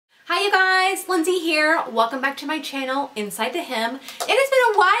Hi you guys, Lindsay here. Welcome back to my channel, Inside the Hem. It has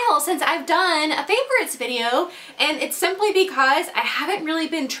been a while since I've done a favorites video, and it's simply because I haven't really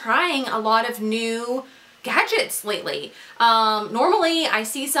been trying a lot of new gadgets lately. Normally I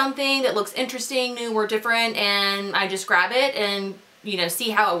see something that looks interesting, new or different, and I just grab it and see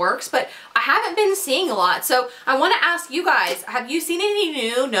how it works, but I haven't been seeing a lot. So I want to ask you guys, have you seen any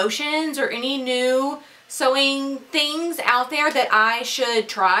new notions or any new sewing things out there that I should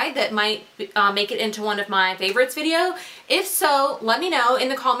try that might make it into one of my favorites video? If so, let me know in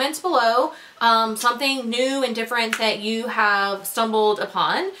the comments below something new and different that you have stumbled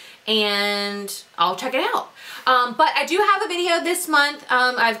upon, and I'll check it out. But I do have a video this month.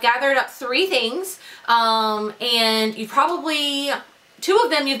 I've gathered up 3 things, and you probably, 2 of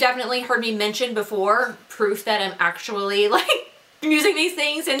them you've definitely heard me mention before, proof that I'm actually like using these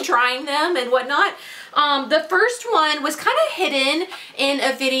things and trying them and whatnot. The first one was kind of hidden in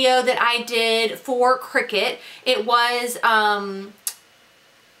a video that I did for Cricut. It was the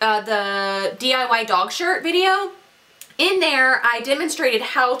DIY dog shirt video. In there, I demonstrated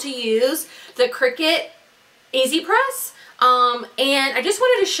how to use the Cricut Easy Press. And I just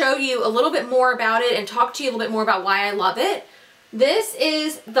wanted to show you a little bit more about it and talk to you a little bit more about why I love it. This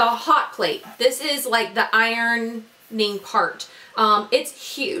is the hot plate. This is like the ironing part.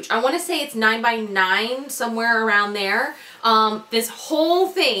 It's huge. I want to say it's 9 by 9, somewhere around there. This whole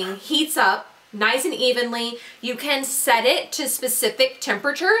thing heats up nice and evenly. You can set it to specific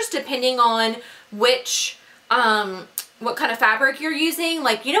temperatures depending on which, what kind of fabric you're using.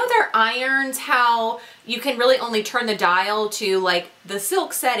 Like, their irons, how you can really only turn the dial to like the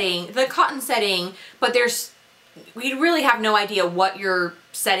silk setting, the cotton setting, but we really have no idea what you're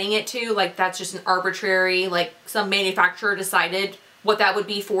setting it to. Like, that's just an arbitrary, like some manufacturer decided what that would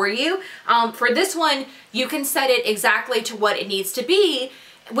be for you. For this one, you can set it exactly to what it needs to be,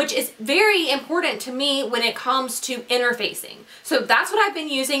 which is very important to me when it comes to interfacing. So that's what I've been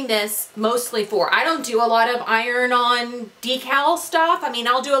using this mostly for. I don't do a lot of iron-on decal stuff. I mean,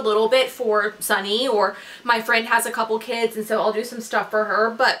 I'll do a little bit for Sunny, or my friend has a couple kids, and so I'll do some stuff for her.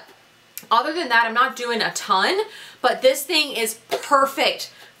 But other than that, I'm not doing a ton. But this thing is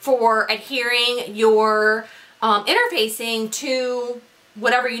perfect for adhering your interfacing to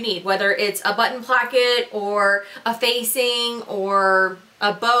whatever you need, whether it's a button placket or a facing or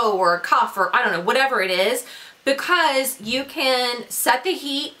a bow or a cuff, or I don't know, whatever it is, because you can set the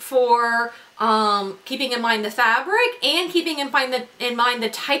heat for keeping in mind the fabric and keeping in mind the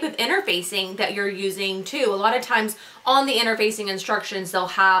type of interfacing that you're using too. A lot of times on the interfacing instructions, they'll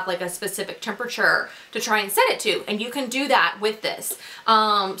have like a specific temperature to try and set it to, and you can do that with this.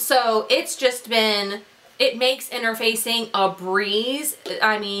 So it's just been, it makes interfacing a breeze.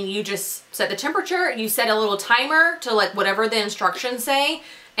 I mean, you just set the temperature, you set a little timer to like whatever the instructions say,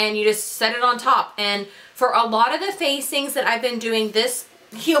 and you just set it on top. And for a lot of the facings that I've been doing, this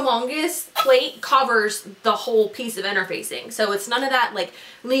humongous plate covers the whole piece of interfacing. So it's none of that like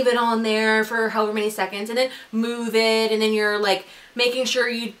leave it on there for however many seconds and then move it, and then you're like making sure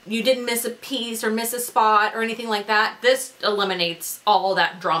you didn't miss a piece or miss a spot or anything like that. This eliminates all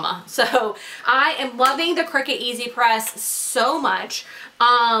that drama. So I am loving the Cricut Easy Press so much.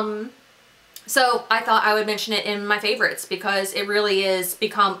 So I thought I would mention it in my favorites because it really is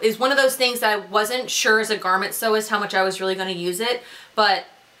one of those things that I wasn't sure as a garment sewist how much I was really going to use it, but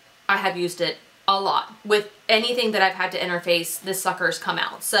I have used it a lot. With anything that I've had to interface, this sucker's come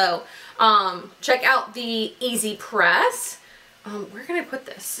out. So check out the Easy Press. Where can I put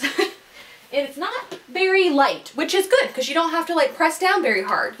this? It's not very light, which is good because you don't have to like press down very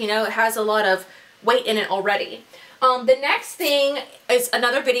hard. It has a lot of weight in it already. The next thing is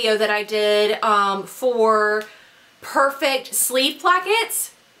another video that I did for perfect sleeve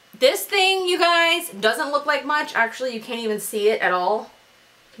plackets. This thing, you guys, doesn't look like much. Actually, you can't even see it at all.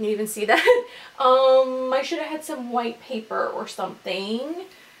 Can you even see that? I should have had some white paper or something.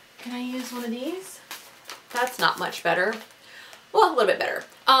 Can I use one of these? That's not much better. Well, a little bit better.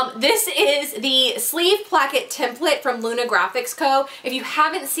 This is the sleeve placket template from Luna Graphics Co. If you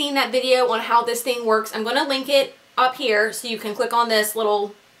haven't seen that video on how this thing works, I'm going to link it up here so you can click on this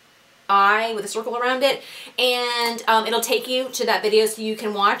little eye with a circle around it, and it'll take you to that video so you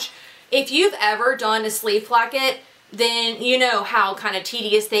can watch. If you've ever done a sleeve placket, then you know how kind of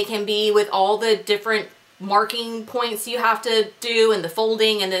tedious they can be with all the different marking points you have to do and the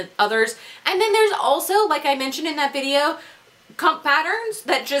folding and the others. And then there's also, like I mentioned in that video, patterns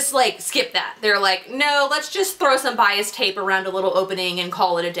that just like skip that. They're like, no, let's just throw some bias tape around a little opening and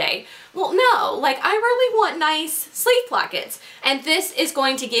call it a day. Well, no, like I really want nice sleeve plackets, and this is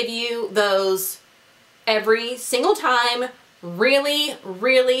going to give you those every single time really,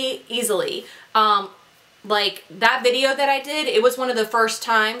 really easily. Like that video that I did, it was one of the first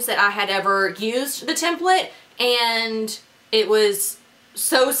times that I had ever used the template, and it was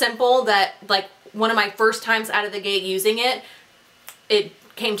so simple that like one of my first times out of the gate using it, it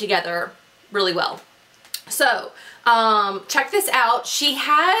came together really well. So check this out. She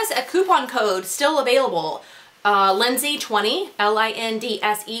has a coupon code still available, Lindsay20,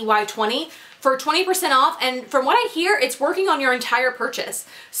 Lindsey 20, for 20% off, and from what I hear, it's working on your entire purchase.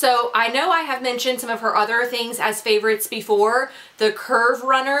 So I know I have mentioned some of her other things as favorites before. The curve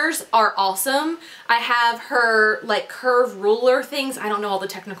runners are awesome. I have her like curve ruler things. I don't know all the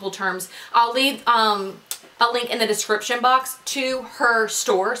technical terms. I'll leave a link in the description box to her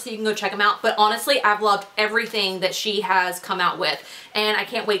store so you can go check them out. But honestly, I've loved everything that she has come out with, and I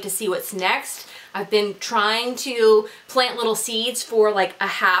can't wait to see what's next. I've been trying to plant little seeds for like a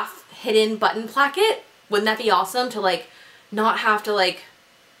half hidden button placket. Wouldn't that be awesome to like not have to like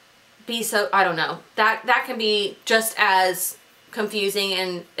be so, I don't know, that can be just as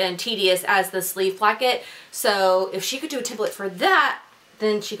confusing and tedious as the sleeve placket. So if she could do a template for that,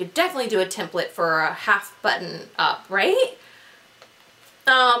 then she could definitely do a template for a half button up, right?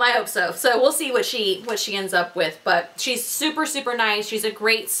 I hope so. So we'll see what she ends up with, but she's super, super nice. She's a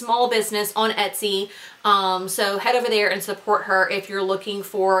great small business on Etsy. So head over there and support her if you're looking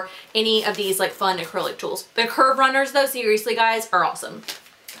for any of these like fun acrylic tools. The curve runners though, seriously guys, are awesome.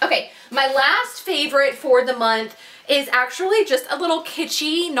 Okay, my last favorite for the month is actually just a little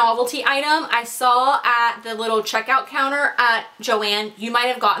kitschy novelty item I saw at the little checkout counter at Joann. You might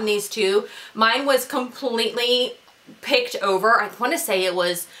have gotten these too. Mine was completely picked over. I want to say it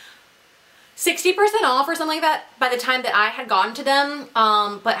was 60% off or something like that by the time that I had gotten to them.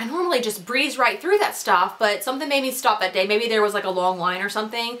 But I normally just breeze right through that stuff, but something made me stop that day. Maybe there was like a long line or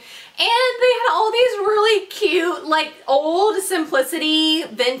something. And they had all these really cute, like old simplicity,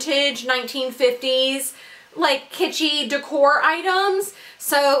 vintage 1950s, like kitschy decor items.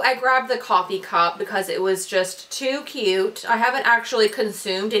 So I grabbed the coffee cup because it was just too cute. I haven't actually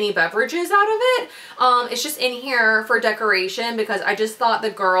consumed any beverages out of it. It's just in here for decoration because I just thought the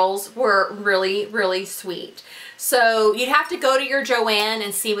girls were really, really sweet. So you'd have to go to your Joann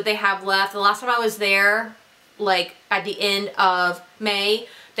and see what they have left. The last time I was there, like at the end of May,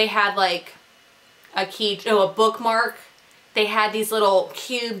 they had like a bookmark. They had these little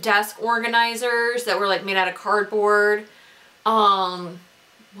cube desk organizers that were like made out of cardboard.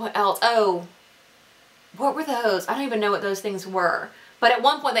 What else? Oh, what were those? I don't even know what those things were. But at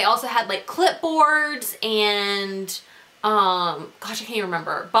one point they also had like clipboards and, gosh, I can't even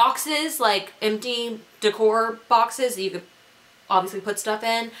remember. Boxes, like empty decor boxes that you could obviously put stuff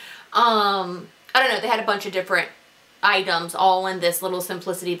in. I don't know. They had a bunch of different items all in this little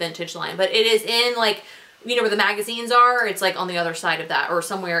Simplicity Vintage line. But it is in like, you know where the magazines are? It's like on the other side of that or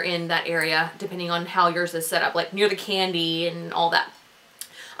somewhere in that area, depending on how yours is set up, like near the candy and all that.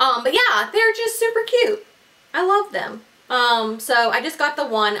 But yeah, they're just super cute. I love them. So I just got the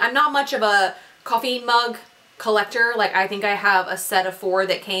one. I'm not much of a coffee mug collector. Like I think I have a set of 4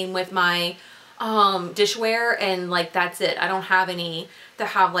 that came with my dishware, and like that's it. I don't have any that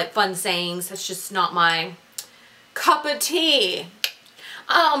have like fun sayings. That's just not my cup of tea.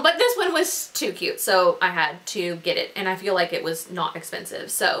 But this one was too cute, so I had to get it, and I feel like it was not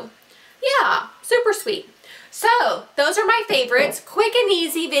expensive. So yeah, super sweet. So those are my favorites. Quick and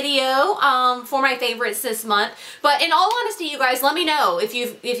easy video for my favorites this month. But in all honesty, you guys, let me know if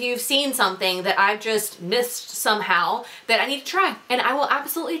you've seen something that I've just missed somehow that I need to try, and I will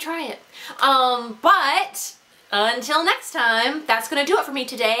absolutely try it. But until next time, that's gonna do it for me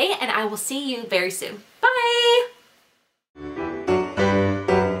today, and I will see you very soon. Bye.